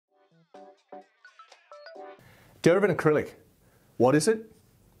Derivan Acrylic. What is it?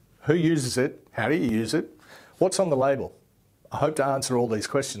 Who uses it? How do you use it? What's on the label? I hope to answer all these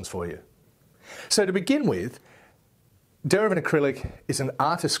questions for you. So to begin with, Derivan Acrylic is an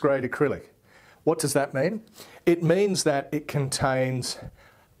artist-grade acrylic. What does that mean? It means that it contains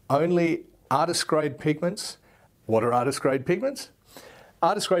only artist-grade pigments. What are artist-grade pigments?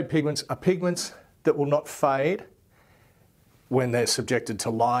 Artist-grade pigments are pigments that will not fade when they're subjected to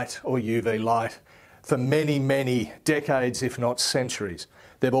light or UV light for many, many decades, if not centuries.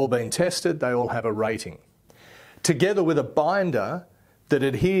 They've all been tested, they all have a rating. Together with a binder that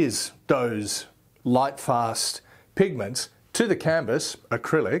adheres those light-fast pigments to the canvas,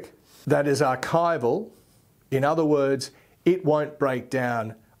 acrylic, that is archival. In other words, it won't break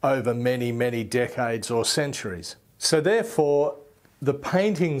down over many, many decades or centuries. So therefore, the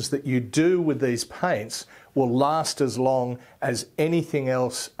paintings that you do with these paints will last as long as anything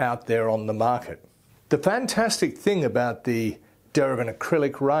else out there on the market. The fantastic thing about the Derivan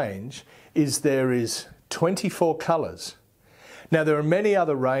Acrylic range is there is 24 colours. Now there are many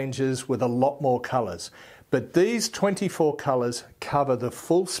other ranges with a lot more colours, but these 24 colours cover the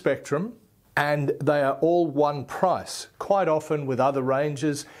full spectrum and they are all one price. Quite often with other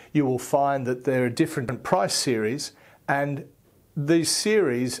ranges you will find that there are different price series and these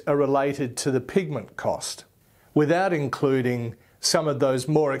series are related to the pigment cost, without including some of those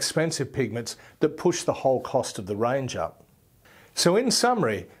more expensive pigments that push the whole cost of the range up. So in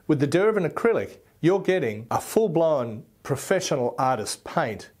summary, with the Derivan Acrylic, you're getting a full-blown professional artist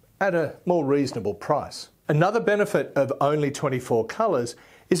paint at a more reasonable price. Another benefit of only 24 colours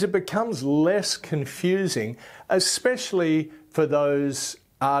is it becomes less confusing, especially for those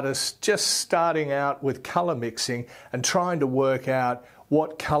artists just starting out with colour mixing and trying to work out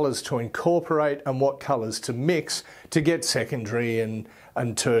what colours to incorporate and what colours to mix to get secondary and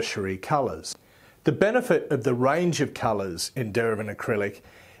tertiary colours. The benefit of the range of colours in Derivan Acrylic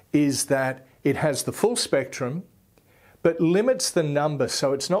is that it has the full spectrum but limits the number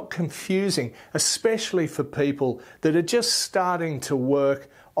so it's not confusing, especially for people that are just starting to work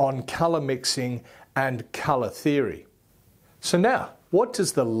on colour mixing and colour theory. So now, what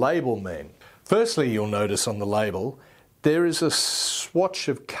does the label mean? Firstly, you'll notice on the label there is a swatch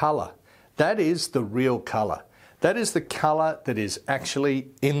of colour. That is the real colour. That is the colour that is actually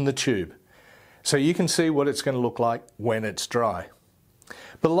in the tube. So you can see what it's going to look like when it's dry.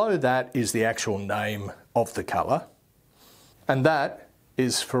 Below that is the actual name of the colour. And that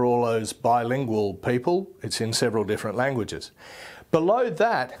is for all those bilingual people. It's in several different languages. Below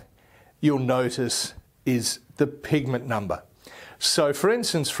that, you'll notice is the pigment number. So for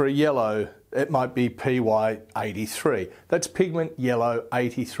instance, for a yellow, it might be PY83. That's pigment yellow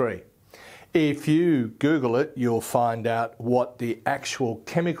 83. If you Google it, you'll find out what the actual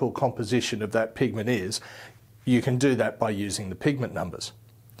chemical composition of that pigment is. You can do that by using the pigment numbers.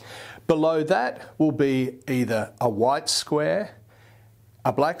 Below that will be either a white square,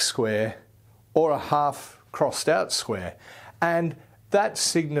 a black square, or a half crossed out square. And that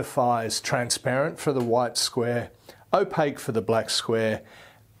signifies transparent for the white square, opaque for the black square,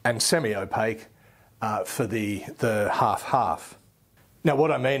 and semi-opaque for the half-half. Now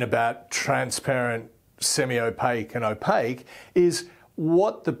what I mean about transparent, semi-opaque and opaque is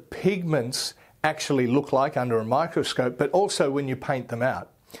what the pigments actually look like under a microscope, but also when you paint them out.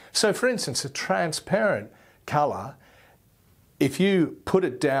 So for instance, a transparent colour, if you put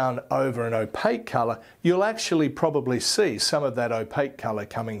it down over an opaque colour, you'll actually probably see some of that opaque colour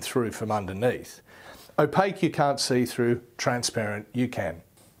coming through from underneath. Opaque you can't see through, transparent you can.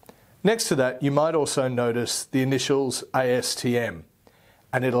 Next to that, you might also notice the initials ASTM,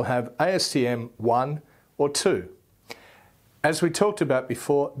 and it'll have ASTM 1 or 2. As we talked about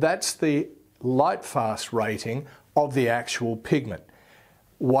before, that's the light-fast rating of the actual pigment.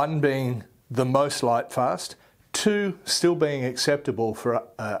 1 being the most light-fast, 2 still being acceptable for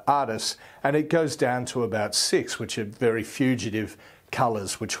artists, and it goes down to about 6, which are very fugitive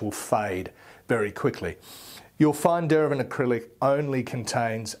colours which will fade very quickly. You'll find Derivan Acrylic only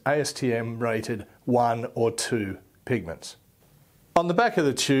contains ASTM rated 1 or 2 pigments. On the back of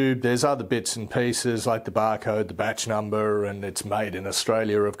the tube there's other bits and pieces like the barcode, the batch number, and it's made in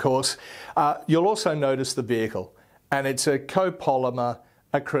Australia of course. You'll also notice the vehicle, and it's a copolymer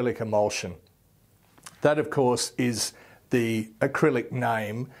acrylic emulsion. That of course is the acrylic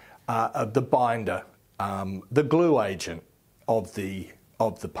name of the binder, the glue agent of the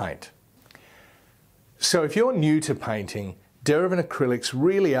paint. So if you're new to painting, Derivan Acrylics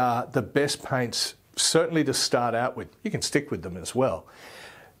really are the best paints certainly to start out with. You can stick with them as well.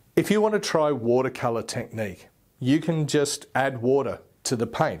 If you want to try watercolour technique, you can just add water to the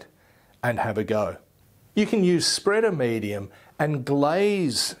paint and have a go. You can use spreader medium and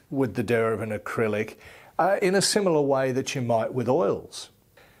glaze with the Derivan acrylic in a similar way that you might with oils.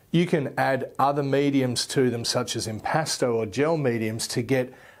 You can add other mediums to them, such as impasto or gel mediums, to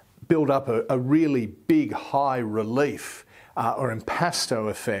build up a really big high relief or impasto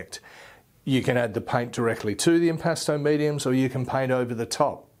effect. You can add the paint directly to the impasto mediums, or you can paint over the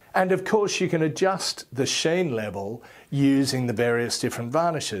top. And of course you can adjust the sheen level using the various different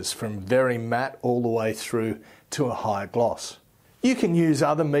varnishes, from very matte all the way through to a high gloss. You can use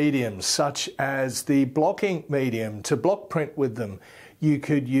other mediums such as the blocking medium to block print with them. You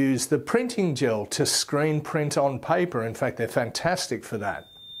could use the printing gel to screen print on paper. In fact, they're fantastic for that.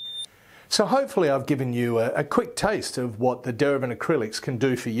 So hopefully I've given you a quick taste of what the Derivan acrylics can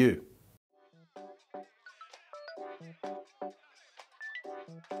do for you.